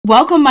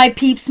Welcome my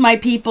peeps, my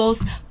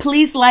peoples.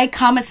 Please like,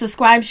 comment,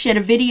 subscribe, share the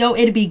video.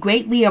 It'd be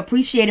greatly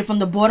appreciated from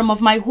the bottom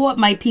of my heart,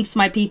 my peeps,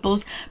 my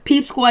peoples.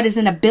 Peep Squad is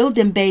in a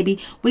building, baby.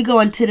 We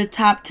going to the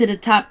top, to the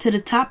top, to the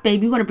top,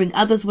 baby. We're going to bring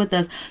others with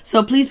us.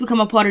 So please become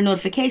a part of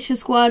Notification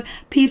Squad.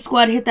 Peep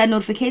Squad, hit that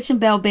notification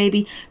bell,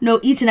 baby. Know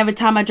each and every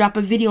time I drop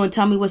a video and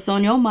tell me what's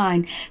on your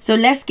mind. So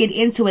let's get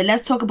into it.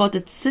 Let's talk about the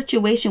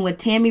situation with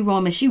Tami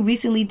Roman. She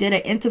recently did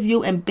an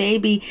interview and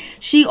baby,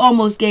 she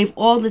almost gave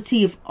all the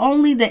tea. If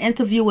only the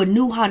interviewer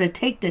knew how to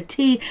take the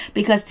tea,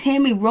 because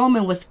Tami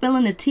Roman was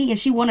spilling the tea and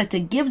she wanted to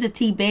give the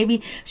tea,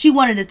 baby. She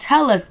wanted to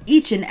tell us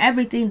each and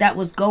everything that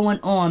was going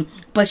on,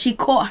 but she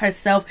caught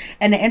herself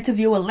and the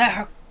interviewer let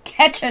her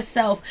catch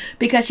herself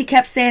because she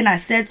kept saying I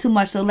said too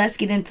much. So let's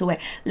get into it.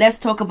 Let's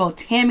talk about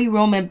Tami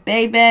Roman,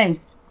 baby.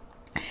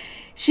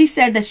 She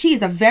said that she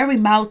is a very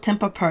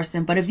mild-tempered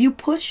person, but if you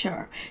push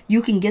her,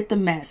 you can get the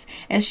mess.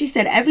 And she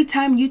said every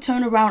time you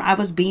turn around, I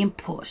was being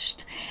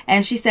pushed.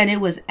 And she said it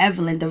was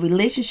Evelyn. The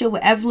relationship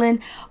with Evelyn,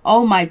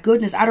 oh my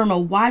goodness, I don't know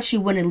why she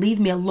wouldn't leave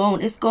me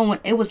alone.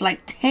 It was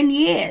like 10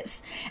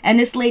 years. And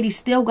this lady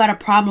still got a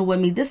problem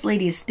with me. This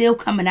lady is still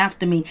coming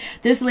after me.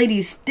 This lady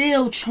is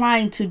still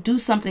trying to do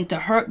something to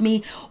hurt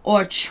me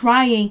or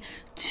trying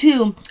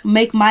to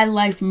make my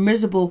life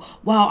miserable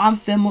while I'm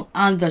filming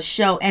on the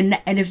show. And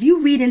if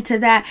you read into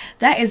that,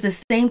 that is the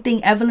same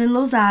thing Evelyn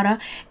Lozada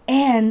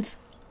and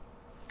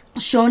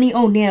Shaunie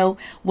O'Neal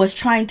was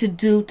trying to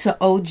do to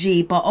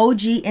OG, but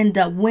OG ended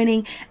up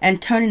winning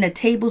and turning the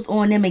tables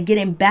on them and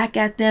getting back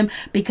at them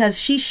because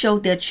she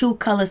showed their true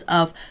colors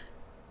of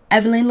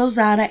Evelyn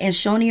Lozada and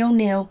Shaunie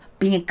O'Neal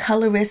being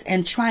colorist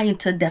and trying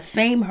to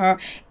defame her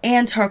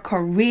and her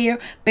career,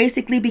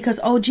 basically because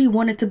OG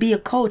wanted to be a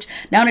coach.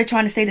 Now they're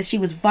trying to say that she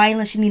was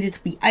violent, she needed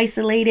to be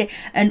isolated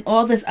and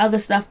all this other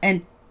stuff,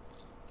 and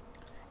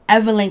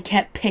Evelyn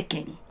kept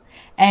picking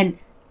and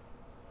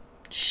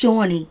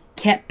Shaunie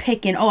kept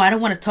picking. Oh, I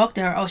don't want to talk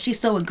to her. Oh, she's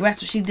so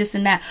aggressive. She's this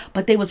and that.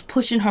 But they was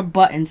pushing her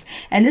buttons.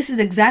 And this is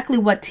exactly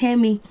what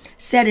Tami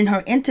said in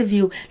her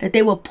interview, that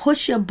they will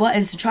push your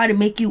buttons to try to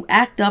make you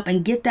act up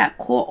and get that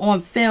caught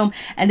on film.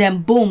 And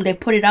then boom, they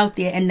put it out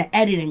there in the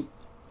editing.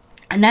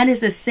 And that is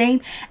the same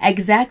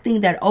exact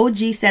thing that OG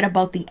said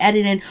about the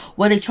editing,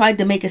 where they tried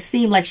to make it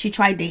seem like she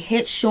tried to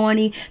hit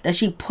Shaunie, that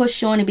she pushed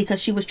Shaunie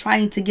because she was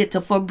trying to get to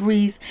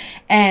Febreze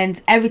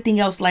and everything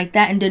else like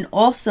that. And then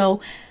also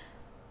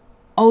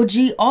OG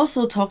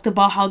also talked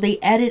about how they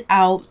edit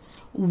out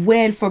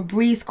when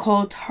Febreze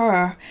called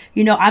her,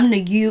 you know, I'm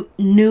the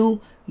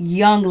new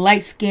young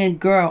light-skinned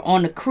girl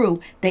on the crew.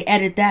 They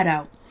edit that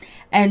out.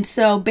 And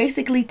so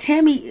basically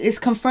Tami is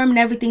confirming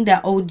everything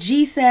that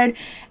OG said,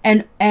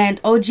 and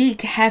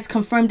OG has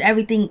confirmed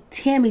everything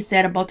Tami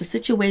said about the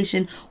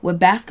situation with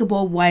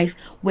Basketball Wife,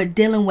 with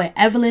dealing with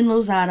Evelyn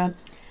Lozada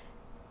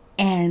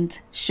and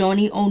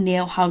Shaunie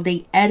O'Neal, how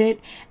they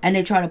edit and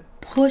they try to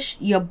push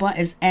your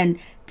buttons. And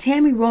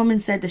Tami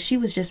Roman said that she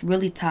was just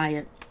really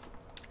tired.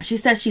 She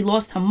said she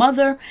lost her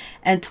mother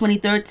in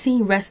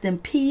 2013, rest in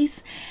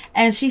peace.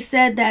 And she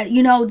said that,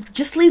 you know,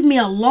 just leave me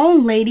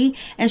alone, lady.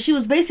 And she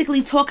was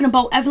basically talking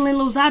about Evelyn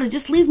Lozada.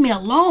 Just leave me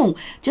alone.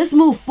 Just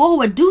move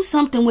forward. Do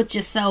something with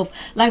yourself.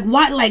 Like,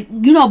 what? Like,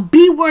 you know,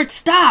 B-word,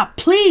 stop.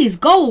 Please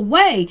go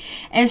away.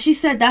 And she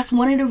said that's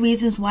one of the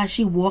reasons why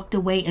she walked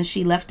away and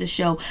she left the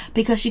show,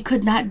 because she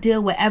could not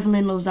deal with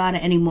Evelyn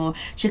Lozada anymore.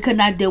 She could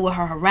not deal with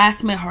her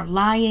harassment, her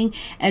lying,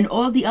 and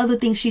all the other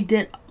things she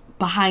did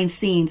behind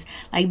scenes,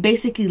 like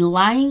basically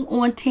lying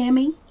on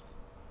Tami,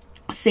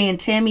 saying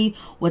Tami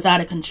was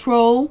out of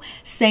control,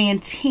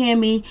 saying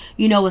Tami,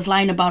 you know, was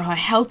lying about her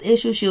health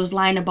issues. She was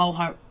lying about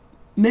her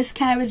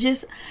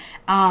miscarriages.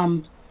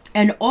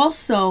 And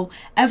also,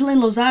 Evelyn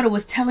Lozada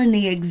was telling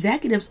the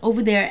executives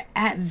over there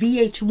at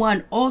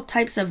VH1 all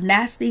types of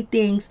nasty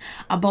things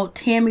about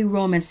Tami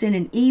Roman,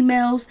 sending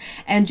emails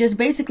and just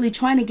basically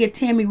trying to get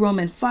Tami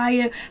Roman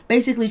fired,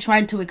 basically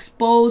trying to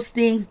expose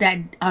things that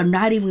are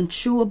not even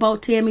true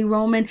about Tami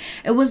Roman.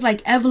 It was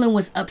like Evelyn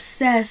was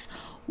obsessed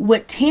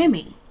with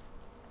Tami.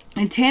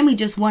 And Tami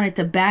just wanted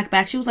to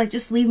back. She was like,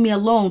 just leave me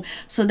alone.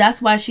 So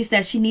that's why she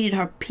said she needed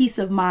her peace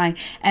of mind.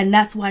 And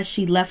that's why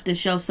she left the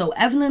show. So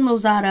Evelyn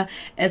Lozada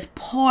is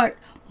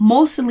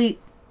mostly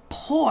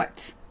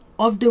part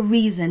of the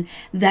reason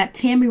that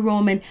Tami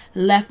Roman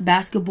left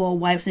Basketball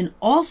Wives. And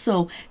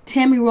also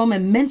Tami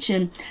Roman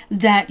mentioned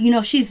that, you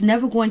know, she's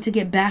never going to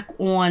get back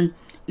on,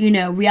 you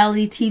know,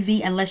 reality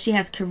TV unless she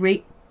has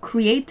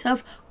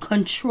creative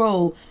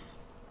control.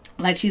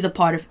 Like she's a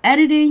part of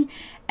editing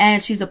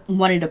and she's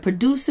one of the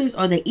producers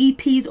or the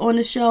EPs on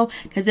the show,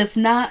 because if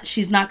not,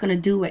 she's not going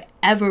to do it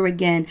ever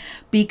again,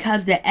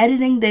 because the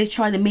editing, they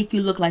try to make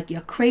you look like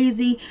you're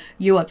crazy,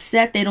 you're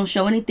upset. They don't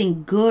show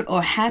anything good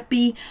or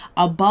happy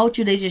about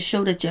you. They just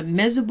show that you're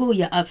miserable,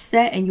 you're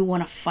upset, and you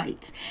want to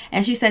fight.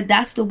 And she said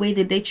that's the way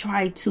that they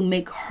tried to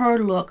make her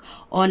look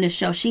on the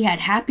show. She had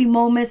happy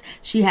moments,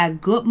 she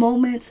had good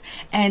moments,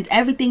 and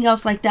everything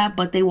else like that,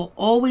 but they will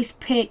always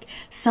pick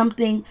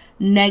something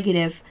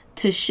negative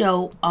to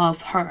show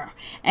of her.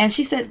 And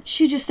she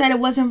just said it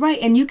wasn't right.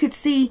 And you could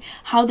see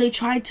how they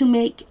tried to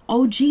make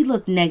OG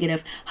look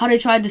negative, how they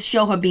tried to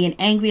show her being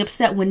angry,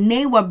 upset, when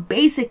they were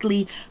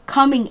basically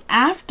coming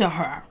after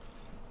her.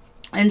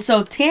 And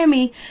so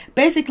Tami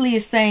basically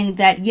is saying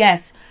that,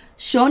 yes,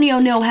 Shaunie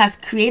O'Neal has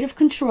creative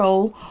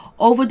control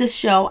over the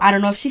show. I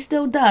don't know if she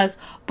still does,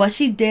 but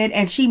she did.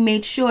 And she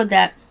made sure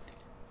that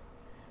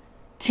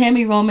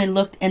Tami Roman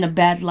looked in a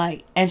bad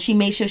light. And she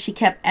made sure she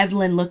kept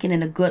Evelyn looking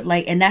in a good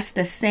light. And that's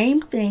the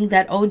same thing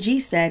that OG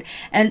said.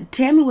 And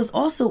Tami was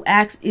also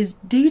asked,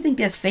 do you think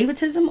there's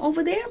favoritism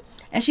over there?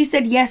 And she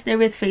said, yes,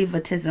 there is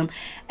favoritism.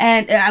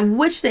 And I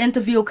wish the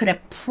interviewer could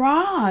have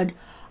prod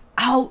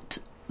out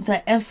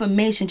the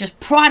information. Just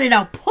prod it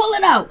out. Pull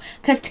it out.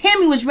 Because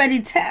Tami was ready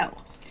to tell.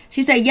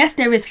 She said, yes,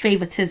 there is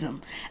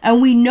favoritism.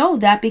 And we know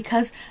that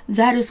because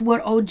that is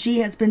what OG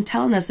has been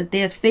telling us, that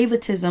there's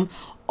favoritism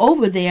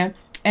over there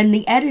in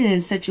the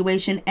editing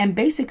situation. And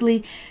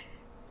basically,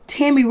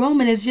 Tami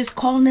Roman is just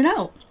calling it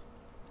out.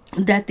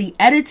 That the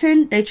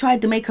editing, they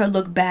tried to make her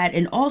look bad.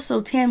 And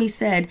also Tami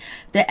said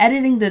the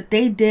editing that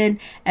they did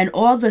and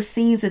all the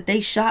scenes that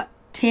they shot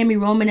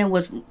Tami Roman in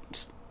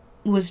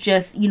was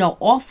just,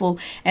 awful.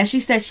 And she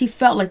said she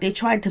felt like they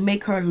tried to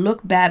make her look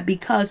bad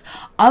because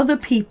other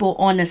people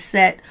on the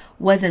set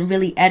wasn't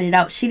really edited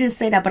out. She didn't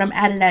say that, but I'm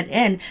adding that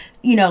in,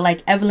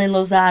 like Evelyn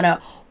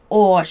Lozada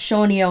or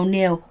Shaunie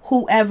O'Neal,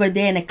 whoever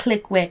they're in a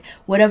clique with,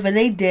 whatever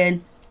they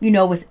did,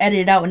 was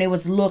edited out and it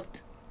was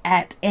looked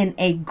at in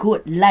a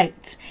good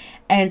light.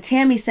 And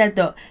Tami said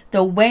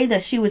the way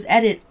that she was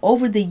edited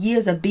over the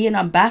years of being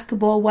on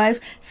Basketball Wives,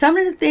 some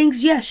of the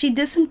things, yes, she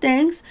did some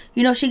things.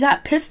 She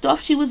got pissed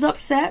off. She was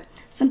upset.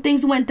 Some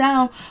things went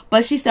down.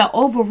 But she said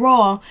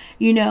overall,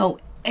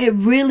 it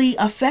really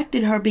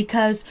affected her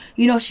because,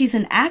 she's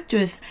an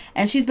actress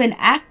and she's been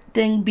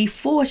acting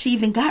before she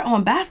even got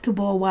on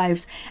Basketball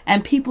Wives.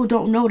 And people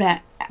don't know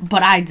that,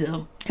 but I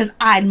do. Because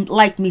I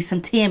like me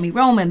some Tami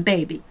Roman,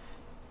 baby.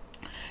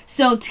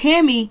 So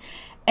Tami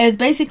is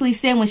basically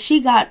saying when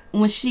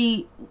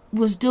she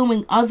was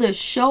doing other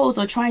shows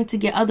or trying to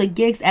get other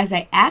gigs as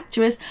an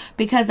actress,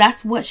 because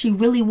that's what she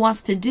really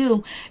wants to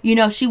do.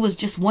 She was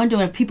just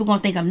wondering if people going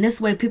to think I'm this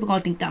way, people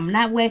going to think I'm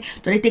that way.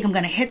 Do they think I'm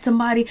going to hit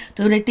somebody?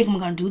 Do they think I'm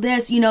going to do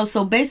this?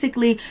 So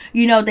basically,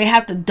 they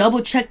have to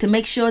double check to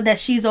make sure that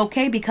she's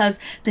okay because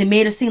they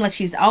made her seem like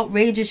she's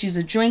outrageous. She's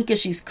a drinker.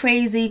 She's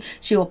crazy.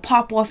 She will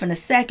pop off in a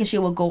second. She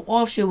will go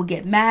off. She will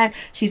get mad.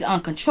 She's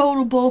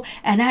uncontrollable.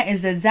 And that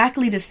is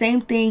exactly the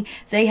same thing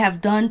they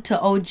have done to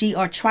OG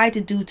or tried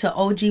to do to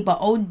OG. But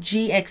OG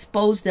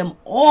exposed them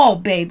all,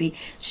 baby.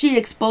 She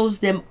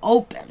exposed them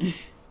open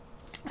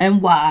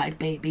and wide,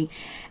 baby.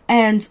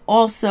 And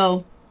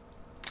also,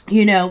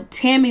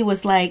 Tami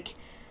was like,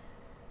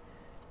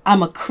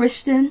 I'm a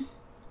Christian.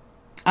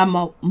 I'm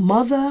a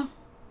mother.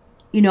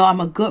 I'm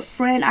a good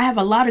friend. I have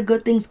a lot of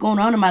good things going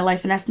on in my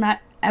life, and that's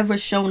not ever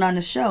shown on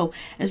the show.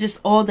 It's just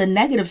all the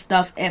negative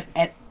stuff.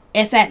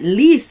 If at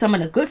least some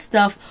of the good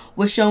stuff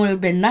was shown, it would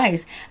have been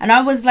nice. And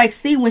I was like,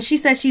 see, when she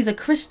said she's a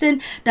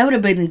Christian, that would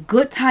have been a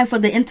good time for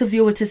the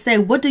interviewer to say,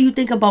 what do you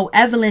think about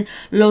Evelyn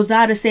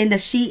Lozada saying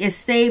that she is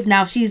saved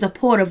now? She's a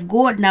part of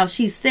God now.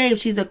 She's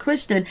saved. She's a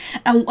Christian.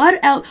 And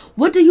what else?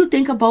 What do you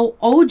think about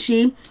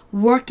OG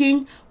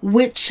working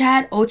with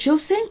Chad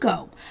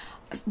Ochocinco?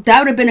 That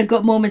would have been a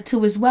good moment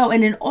too as well.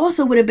 And then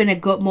also would have been a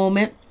good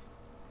moment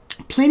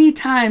plenty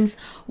times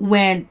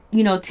when,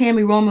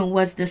 Tami Roman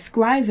was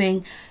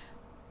describing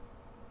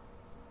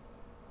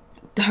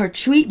her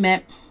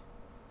treatment.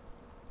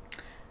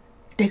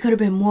 There could have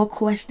been more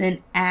questions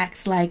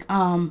asked like,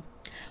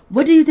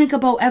 what do you think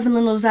about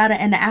Evelyn Lozada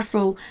and the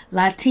Afro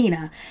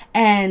Latina?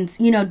 And,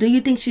 do you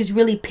think she's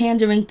really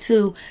pandering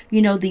to,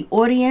 the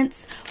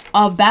audience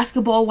of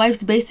Basketball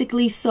Wives,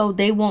 basically, so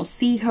they won't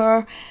see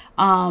her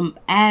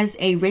as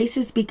a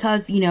racist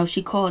because,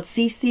 she called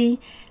Cece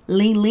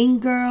Lean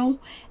Girl,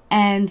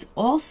 and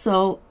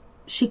also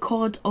she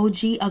called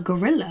OG a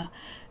gorilla.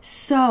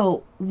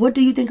 So, what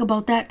do you think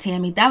about that,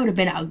 Tami? That would have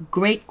been a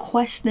great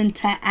question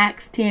to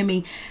ask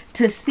Tami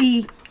to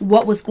see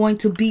what was going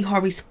to be her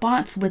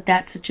response with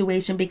that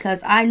situation,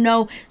 because I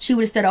know she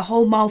would have said a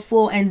whole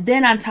mouthful, and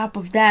then on top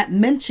of that,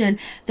 mention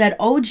that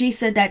OG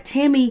said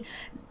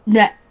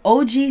that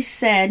OG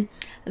said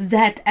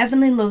that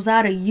Evelyn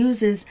Lozada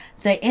uses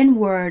the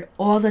N-word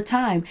all the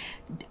time.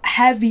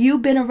 Have you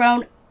been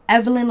around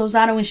Evelyn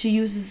Lozada when she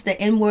uses the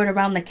N-word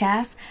around the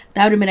cast?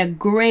 That would have been a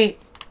great...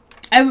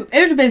 It would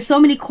have been so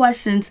many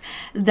questions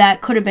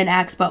that could have been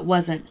asked but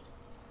wasn't.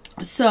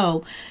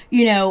 So,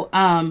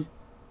 Tami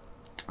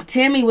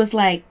was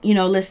like,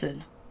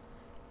 listen,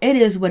 it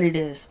is what it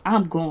is.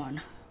 I'm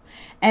gone.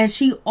 And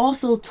she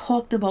also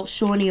talked about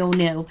Shaunie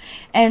O'Neal.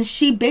 And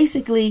she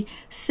basically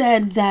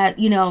said that,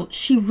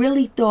 she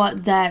really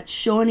thought that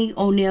Shaunie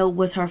O'Neal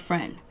was her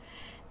friend.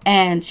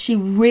 And she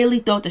really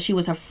thought that she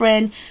was her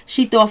friend.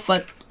 She thought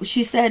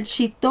she said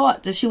she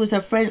thought that she was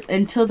her friend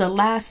until the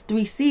last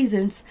 3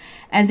 seasons,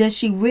 and then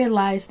she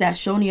realized that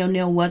Shaunie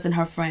O'Neal wasn't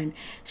her friend.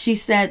 She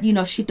said, you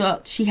know, she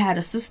thought she had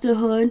a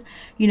sisterhood.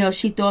 You know,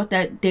 she thought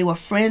that they were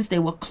friends, they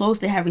were close,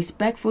 they had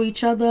respect for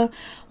each other.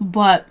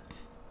 But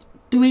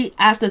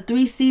after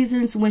 3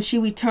 seasons, when she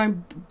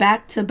returned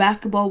back to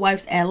Basketball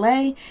Wives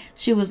LA,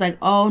 she was like,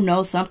 oh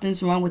no,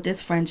 something's wrong with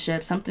this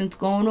friendship. Something's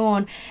going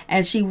on.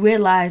 And she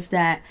realized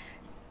that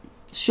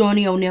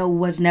Shaunie O'Neal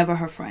was never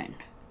her friend.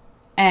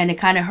 And it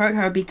kind of hurt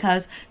her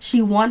because she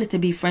wanted to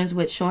be friends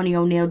with Shaunie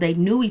O'Neal. They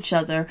knew each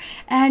other.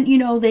 And, you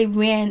know, they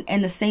ran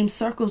in the same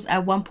circles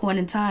at one point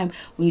in time.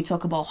 When you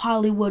talk about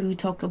Hollywood, we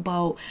talk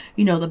about,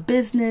 you know, the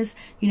business,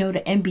 you know,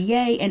 the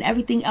NBA and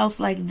everything else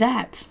like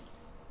that.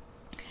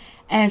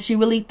 And she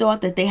really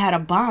thought that they had a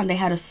bond. They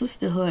had a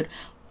sisterhood.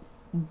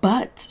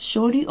 But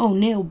Shaunie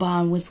O'Neal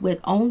bond was with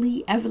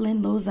only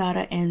Evelyn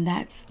Lozada, and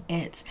that's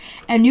it.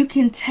 And you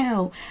can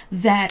tell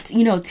that,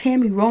 you know,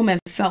 Tami Roman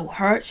felt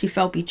hurt. She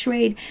felt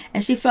betrayed,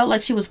 and she felt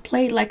like she was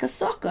played like a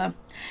sucker.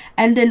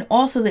 And then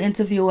also the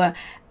interviewer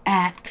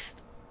asked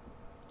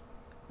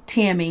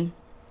Tami,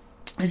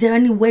 is there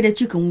any way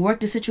that you can work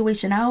the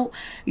situation out?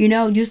 You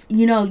know, you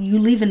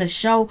leaving the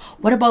show.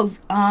 What about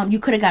you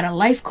could have got a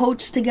life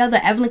coach together?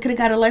 Evelyn could have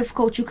got a life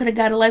coach. You could have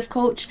got a life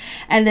coach.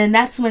 And then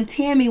that's when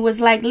Tami was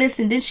like,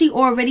 listen, did she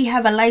already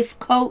have a life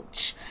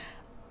coach?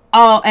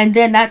 Oh, and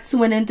then that's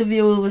when the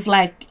interviewer was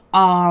like,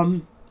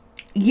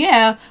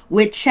 yeah,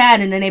 with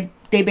Chad. And then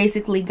they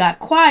basically got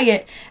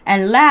quiet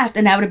and laughed.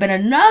 And that would have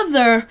been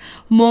another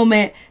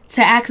moment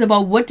to ask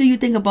about, what do you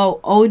think about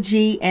OG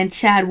and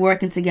Chad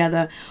working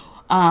together?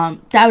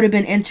 That would have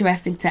been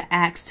interesting to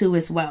ask too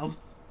as well.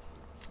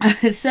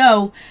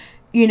 So,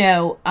 you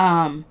know,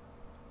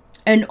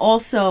 and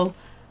also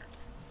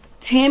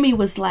Tami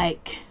was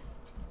like,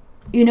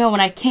 you know, when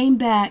I came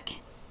back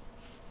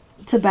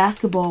to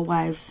Basketball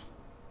Wives,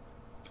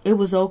 it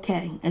was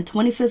okay. In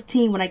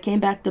 2015, when I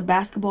came back to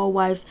Basketball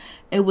Wives,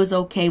 it was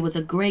okay. It was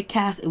a great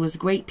cast. It was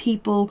great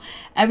people.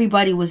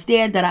 Everybody was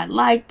there that I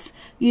liked.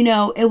 You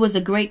know, it was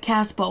a great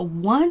cast. But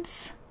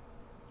once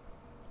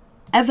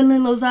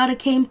Evelyn Lozada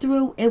came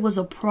through, it was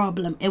a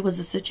problem. It was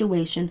a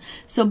situation.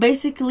 So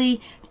basically,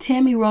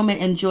 Tami Roman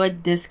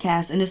enjoyed this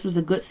cast, and this was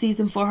a good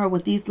season for her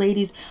with these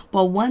ladies.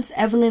 But once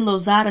Evelyn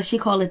Lozada, she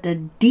called it the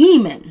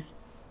demon.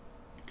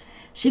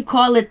 She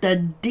called it the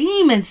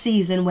demon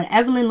season when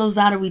Evelyn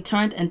Lozada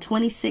returned in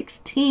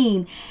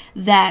 2016.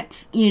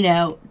 That, you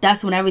know,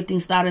 that's when everything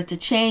started to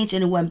change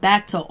and it went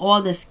back to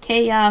all this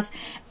chaos.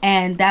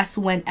 And that's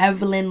when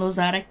Evelyn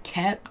Lozada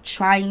kept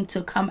trying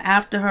to come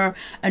after her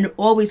and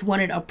always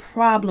wanted a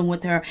problem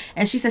with her.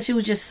 And she said she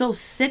was just so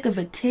sick of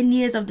it. 10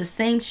 years of the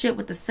same shit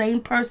with the same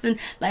person.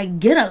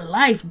 Like, get a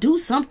life. Do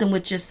something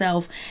with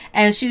yourself.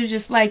 And she was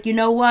just like, you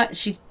know what?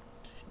 She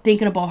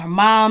thinking about her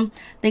mom,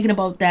 thinking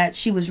about that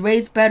she was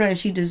raised better and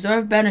she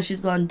deserved better and she's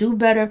going to do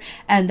better.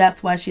 And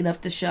that's why she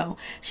left the show.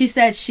 She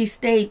said she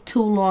stayed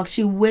too long.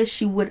 She wished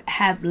she would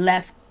have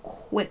left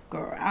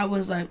quicker. I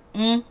was like,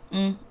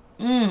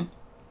 And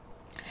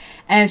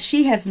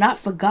she has not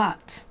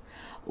forgot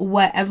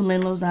what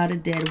Evelyn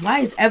Lozada did. Why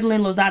is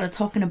Evelyn Lozada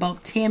talking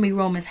about Tami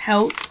Roman's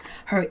health,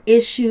 her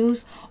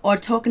issues, or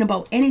talking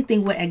about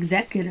anything with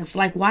executives?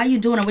 Like, why are you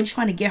doing it? Are you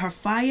trying to get her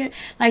fired?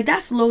 Like,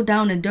 that's low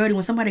down and dirty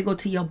when somebody go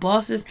to your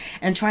bosses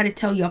and try to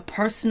tell your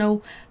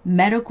personal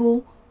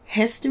medical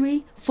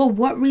history. For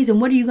what reason?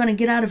 What are you going to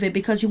get out of it?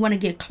 Because you want to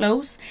get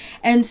close?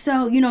 And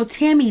so, you know,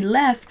 Tami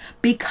left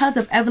because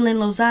of Evelyn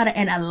Lozada,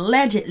 and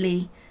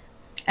allegedly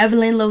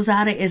Evelyn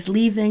Lozada is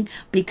leaving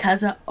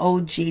because of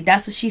OG.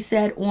 That's what she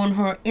said on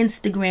her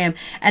Instagram.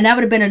 And that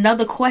would have been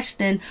another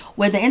question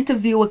where the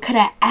interviewer could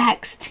have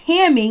asked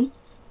Tami,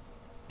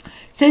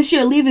 since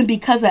you're leaving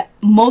because of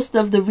most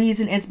of the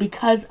reason is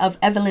because of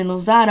Evelyn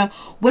Lozada,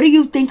 what do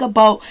you think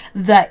about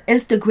the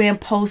Instagram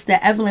post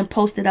that Evelyn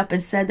posted up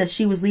and said that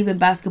she was leaving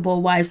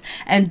Basketball Wives?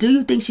 And do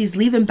you think she's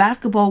leaving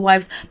Basketball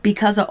Wives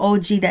because of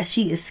OG, that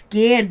she is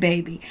scared,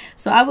 baby?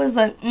 So I was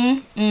like,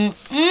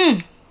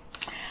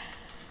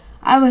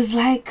 I was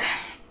like,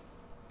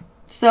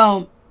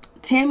 so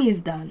Tami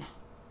is done.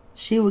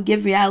 She will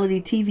give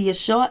reality TV a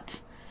shot,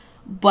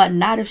 but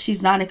not if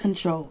she's not in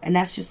control. And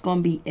that's just going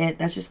to be it.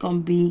 That's just going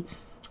to be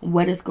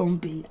what it's going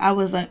to be. I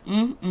was like,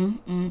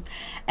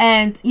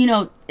 And, you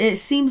know, it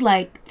seemed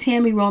like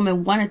Tami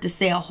Roman wanted to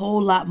say a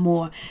whole lot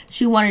more.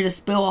 She wanted to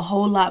spill a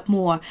whole lot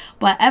more.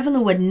 But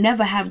Evelyn would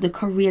never have the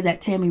career that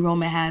Tami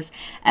Roman has.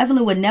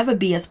 Evelyn would never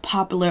be as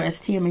popular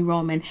as Tami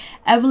Roman.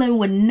 Evelyn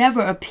would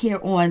never appear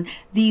on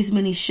these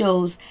many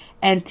shows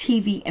and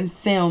TV and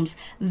films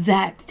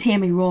that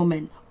Tami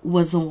Roman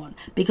was on.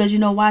 Because you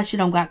know why? She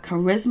don't got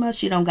charisma,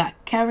 she don't got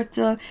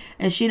character,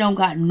 and she don't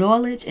got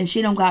knowledge, and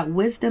she don't got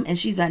wisdom, and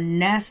she's a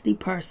nasty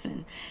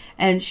person,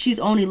 and she's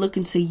only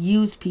looking to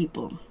use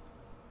people.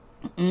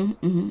 And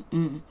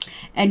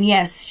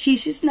yes,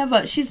 she's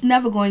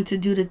never going to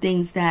do the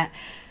things that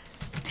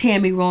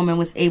Tami Roman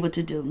was able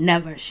to do.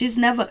 Never. She's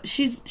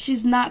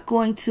not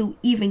going to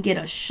even get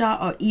a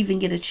shot or even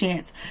get a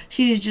chance.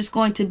 She's just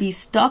going to be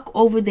stuck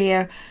over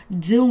there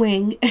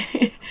doing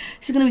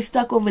she's going to be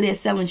stuck over there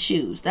selling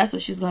shoes. That's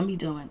what she's going to be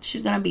doing.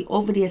 She's going to be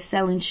over there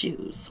selling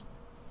shoes.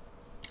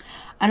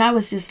 And I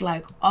was just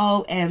like,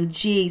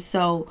 OMG.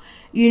 So,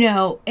 you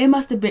know, it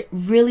must have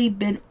really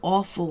been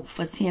awful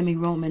for Tami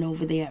Roman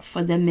over there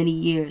for them many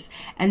years.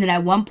 And then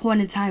at one point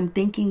in time,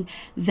 thinking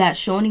that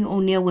Shaunie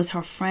O'Neal was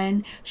her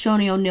friend.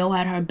 Shaunie O'Neal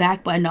had her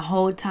back, but in the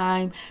whole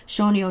time,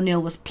 Shaunie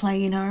O'Neal was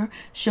playing her.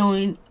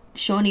 Shaunie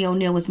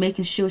O'Neal was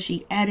making sure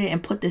she edited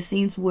and put the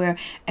scenes where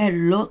it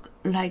looked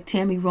like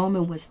Tami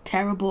Roman was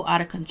terrible,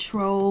 out of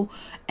control,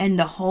 and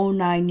the whole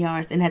 9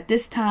 yards. And at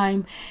this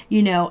time,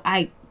 you know,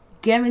 I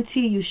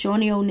guarantee you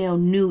Shaunie O'Neal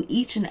knew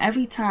each and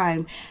every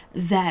time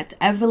that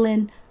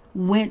Evelyn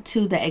went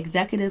to the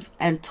executive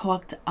and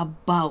talked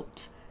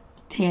about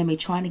Tami,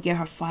 trying to get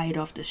her fired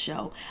off the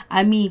show.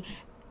 I mean,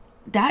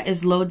 that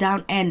is low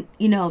down. And,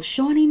 you know,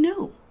 Shaunie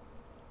knew.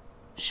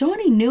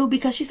 Shaunie knew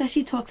because she said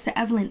she talks to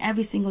Evelyn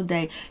every single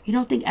day. You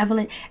don't think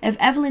if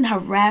Evelyn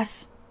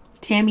harassed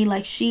Tami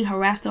like she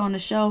harassed her on the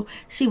show,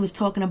 she was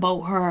talking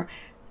about her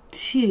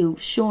to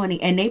Shaunie,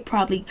 and they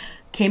probably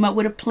came up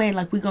with a plan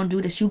like, we're gonna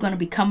do this, you're gonna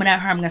be coming at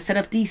her, I'm gonna set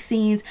up these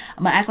scenes,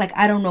 I'm gonna act like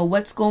I don't know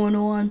what's going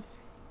on.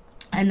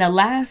 And the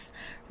last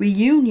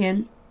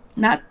reunion,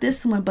 not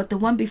this one but the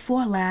one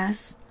before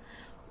last,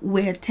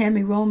 where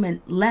Tami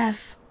Roman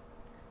left,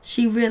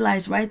 she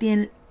realized right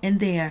then and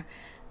there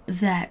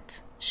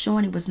that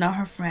Shaunie was not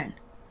her friend,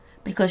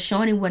 because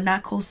Shaunie would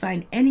not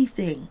co-sign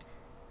anything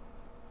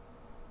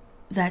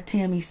that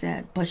Tami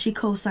said, but she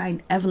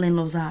co-signed Evelyn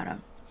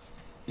Lozada.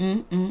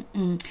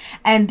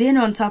 And then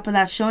on top of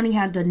that, Shaunie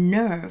had the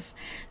nerve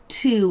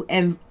to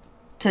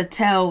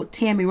tell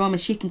Tami Roman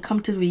she can come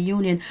to the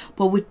reunion,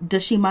 but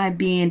does she mind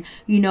being,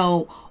 you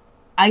know,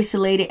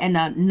 isolated in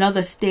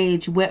another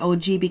stage with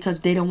OG because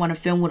they don't want to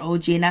film with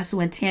OG. And that's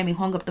when Tami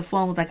hung up the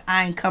phone, was like,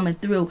 I ain't coming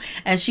through.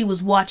 And she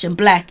was watching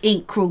Black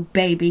Ink Crew,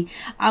 baby.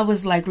 I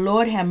was like,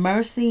 Lord have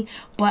mercy.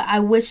 But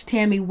I wish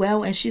Tami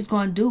well, and she's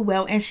going to do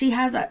well. And she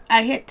has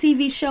a hit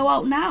TV show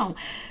out now,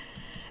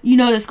 you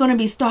know, that's going to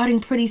be starting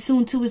pretty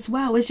soon too as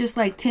well. It's just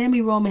like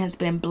Tami Roman has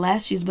been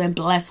blessed. She's been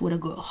blessed with a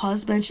good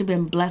husband. She's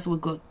been blessed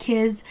with good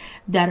kids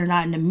that are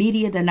not in the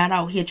media. They're not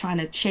out here trying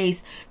to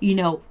chase, you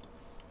know,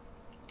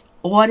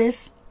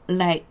 artists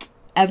like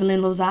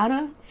Evelyn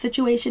Lozada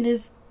situation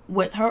is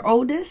with her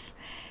oldest.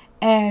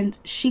 And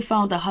she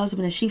found a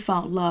husband and she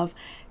found love.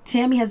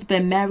 Tami has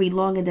been married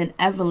longer than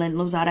Evelyn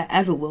Lozada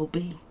ever will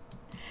be.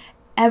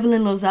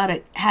 Evelyn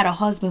Lozada had a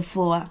husband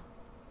for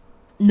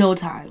no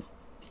time,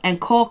 and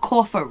Cole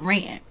Crawford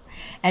ran.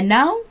 And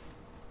now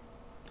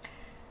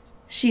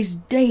she's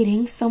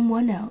dating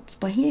someone else,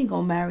 but he ain't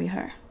gonna marry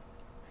her.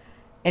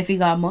 If he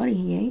got money,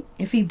 he ain't.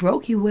 If he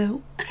broke, he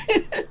will.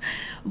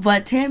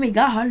 But Tami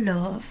got her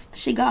love.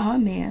 She got her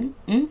man.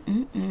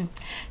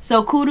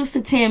 So kudos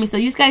to Tami. So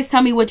you guys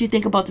tell me what you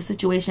think about the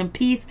situation.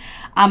 Peace.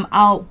 I'm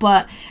out.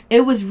 But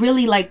it was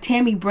really like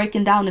Tami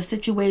breaking down the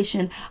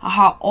situation,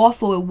 how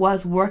awful it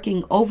was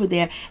working over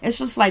there. It's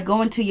just like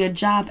going to your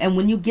job, and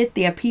when you get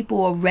there,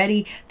 people are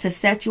ready to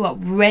set you up,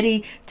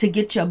 ready to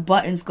get your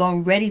buttons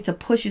going, ready to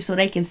push you so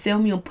they can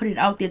film you and put it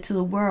out there to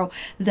the world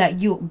that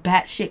you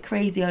batshit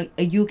crazy, or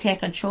you can't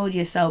control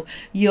yourself,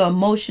 you're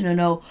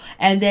emotional.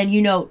 And then,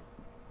 you know,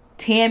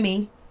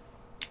 Tami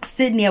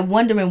sitting there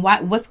wondering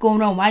what's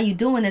going on, why are you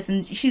doing this?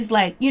 And she's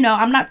like, you know,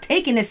 I'm not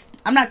taking this,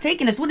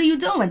 what are you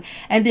doing?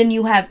 And then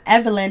you have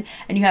Evelyn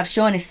and you have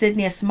Shaunie sitting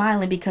there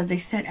smiling because they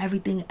set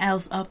everything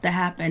else up to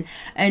happen.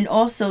 And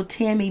also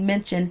Tami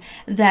mentioned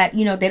that,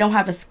 you know, they don't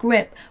have a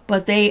script,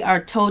 but they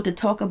are told to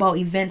talk about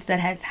events that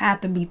has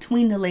happened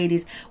between the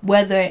ladies,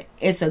 whether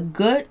it's a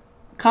good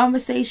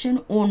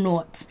conversation or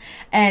not.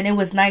 And it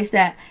was nice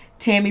that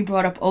Tami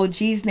brought up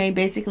OG's name,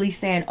 basically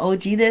saying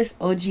OG this,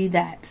 OG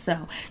that.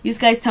 So you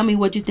guys tell me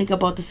what you think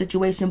about the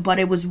situation. But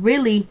it was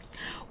really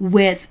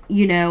with,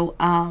 you know,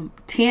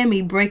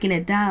 Tami breaking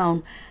it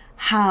down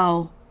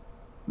how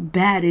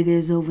bad it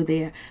is over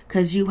there,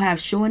 because you have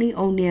Shaunie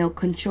O'Neal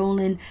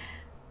controlling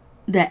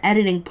the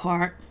editing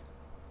part,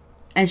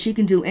 and she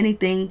can do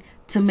anything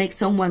to make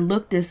someone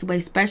look this way,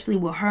 especially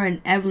with her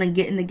and Evelyn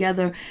getting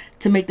together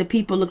to make the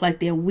people look like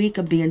they're weak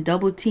or being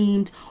double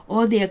teamed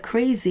or they're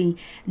crazy,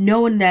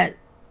 knowing that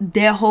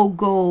their whole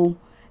goal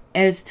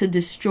is to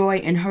destroy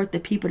and hurt the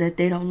people that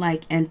they don't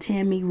like. And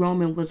Tami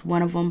Roman was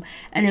one of them,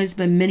 and there's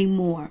been many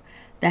more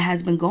that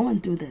has been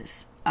going through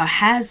this, or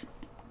has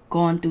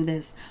gone through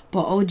this.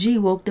 But OG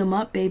woke them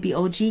up, baby.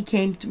 OG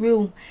came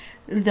through.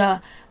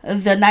 The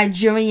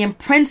Nigerian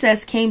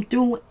princess came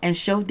through and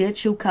showed their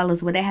true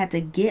colors, where they had to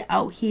get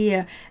out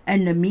here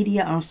in the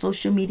media, on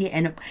social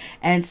media,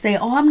 and say,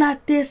 oh, I'm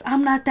not this,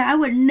 I'm not that, I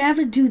would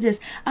never do this,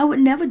 I would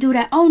never do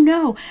that, oh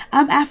no,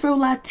 I'm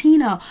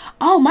Afro-Latino,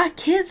 oh, my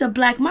kids are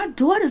black, my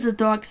daughter's a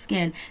dark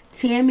skin.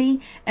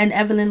 Tami and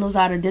Evelyn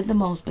Lozada did the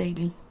most,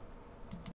 baby.